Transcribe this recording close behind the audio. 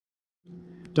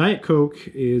Diet Coke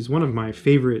is one of my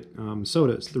favorite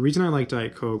sodas. The reason I like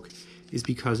Diet Coke is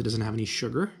because it doesn't have any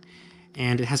sugar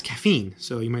and it has caffeine.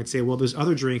 So you might say, well, there's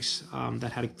other drinks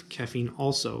that had caffeine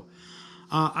also.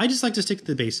 I just like to stick to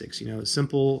the basics. You know, it's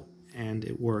simple and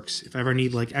it works. If I ever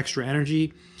need like extra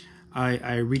energy,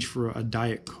 I reach for a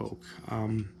Diet Coke.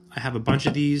 I have a bunch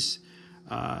of these.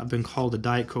 I've been called a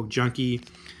Diet Coke junkie.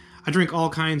 I drink all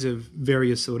kinds of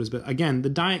various sodas, but again, the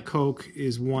Diet Coke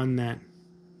is one that,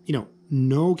 you know,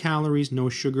 no calories, no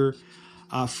sugar.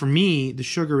 For me, the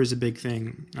sugar is a big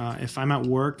thing. If I'm at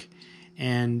work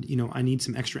and, you know, I need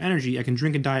some extra energy, I can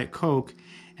drink a Diet Coke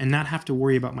and not have to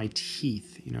worry about my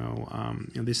teeth. You know,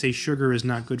 they say sugar is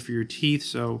not good for your teeth,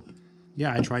 so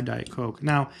yeah, I tried Diet Coke.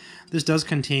 Now, this does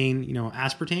contain, you know,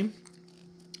 aspartame,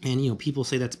 and, you know, people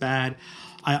say that's bad.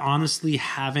 I honestly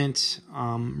haven't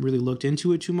really looked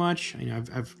into it too much. You know,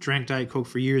 I've drank Diet Coke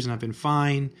for years and I've been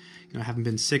fine. You know, I haven't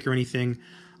been sick or anything.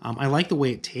 I like the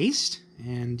way it tastes,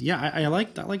 and yeah, I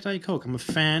like Diet Coke. I'm a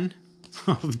fan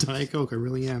of Diet Coke. I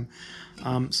really am.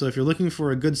 So if you're looking for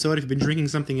a good soda, if you've been drinking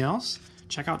something else,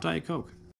 check out Diet Coke.